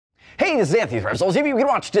Hey, this is Anthony from RevZilla TV. You can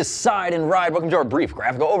watch Decide and Ride. Welcome to our brief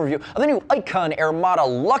graphical overview of the new Icon Airmada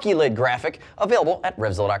Lucky Lid graphic, available at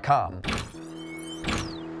RevZilla.com.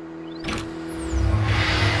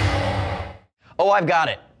 Oh, I've got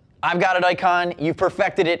it. I've got it, Icon. You've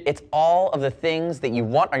perfected it. It's all of the things that you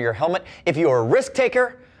want on your helmet if you're a risk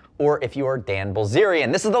taker or if you are Dan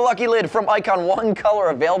Bilzerian. This is the Lucky Lid from Icon, one color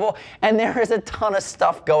available, and there is a ton of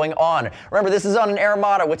stuff going on. Remember, this is on an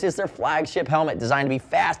Airmada, which is their flagship helmet, designed to be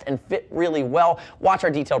fast and fit really well. Watch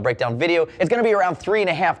our detailed breakdown video. It's gonna be around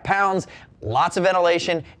 3.5 pounds. Lots of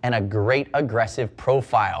ventilation and a great aggressive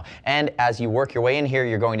profile. And as you work your way in here,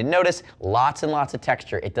 you're going to notice lots and lots of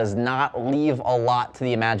texture. It does not leave a lot to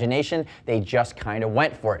the imagination. They just kind of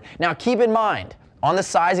went for it. Now keep in mind, on the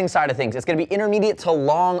sizing side of things, it's going to be intermediate to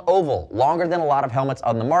long oval, longer than a lot of helmets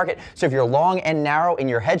on the market. So if you're long and narrow in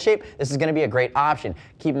your head shape, this is going to be a great option.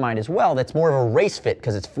 Keep in mind as well, that's more of a race fit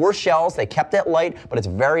because it's 4 shells. They kept it light, but it's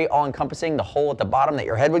very all-encompassing. The hole at the bottom that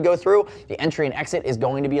your head would go through, the entry and exit is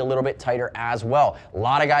going to be a little bit tighter as well. A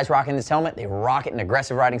lot of guys rocking this helmet. They rock it in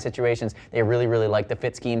aggressive riding situations. They really, really like the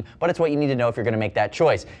fit scheme, but it's what you need to know if you're going to make that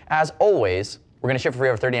choice. As always, we're going to ship for free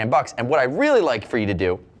over 39 bucks, and what I really like for you to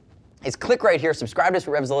do is click right here, subscribe to us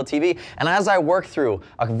for RevZilla TV, and as I work through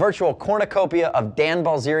a virtual cornucopia of Dan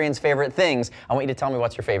Bilzerian's favorite things, I want you to tell me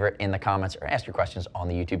what's your favorite in the comments or ask your questions on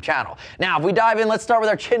the YouTube channel. Now, if we dive in, let's start with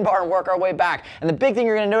our chin bar and work our way back. And the big thing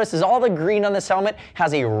you're gonna notice is all the green on this helmet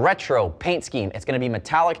has a retro paint scheme. It's gonna be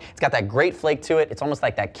metallic, it's got that great flake to it, it's almost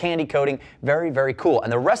like that candy coating, very, very cool.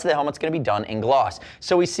 And the rest of the helmet's gonna be done in gloss.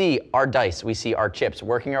 So we see our dice, we see our chips,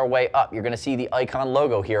 working our way up. You're gonna see the Icon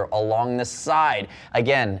logo here along the side.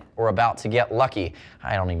 Again, we're about to get lucky.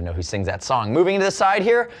 I don't even know who sings that song. Moving to the side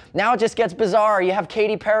here, now it just gets bizarre. You have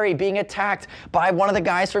Katy Perry being attacked by one of the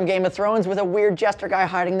guys from Game of Thrones with a weird jester guy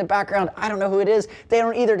hiding in the background. I don't know who it is. They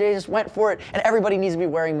don't either. They just went for it, and everybody needs to be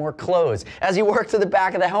wearing more clothes. As you work to the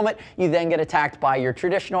back of the helmet, you then get attacked by your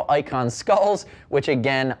traditional Icon skulls, which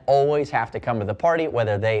again, always have to come to the party,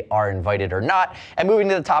 whether they are invited or not. And moving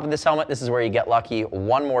to the top of this helmet, this is where you get lucky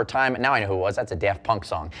one more time. Now I know who it was. That's a Daft Punk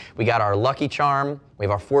song. We got our lucky charm. We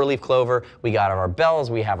have our 4-leaf clover, we got our bells,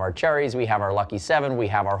 we have our cherries, we have our lucky 7, we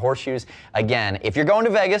have our horseshoes. Again, if you're going to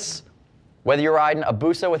Vegas, whether you're riding a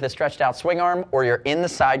Busa with a stretched out swing arm or you're in the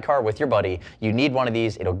sidecar with your buddy, you need one of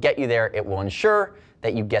these. It'll get you there. It will ensure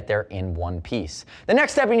that you get there in one piece. The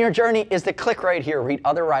next step in your journey is to click right here, read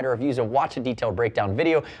other rider reviews, and watch a detailed breakdown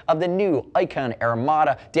video of the new Icon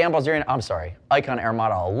Airmada Icon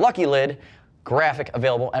Airmada Lucky Lid graphic,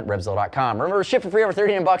 available at RevZilla.com. Remember, ship for free over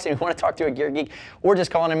 39 bucks, and if you want to talk to a gear geek or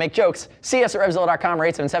just call in and make jokes, see us at RevZilla.com or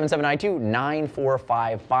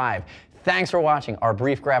 877-792-9455. Thanks for watching our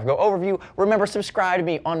brief graphical overview. Remember, subscribe to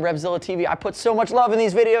me on RevZilla TV. I put so much love in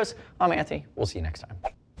these videos. I'm Anthony. We'll see you next time.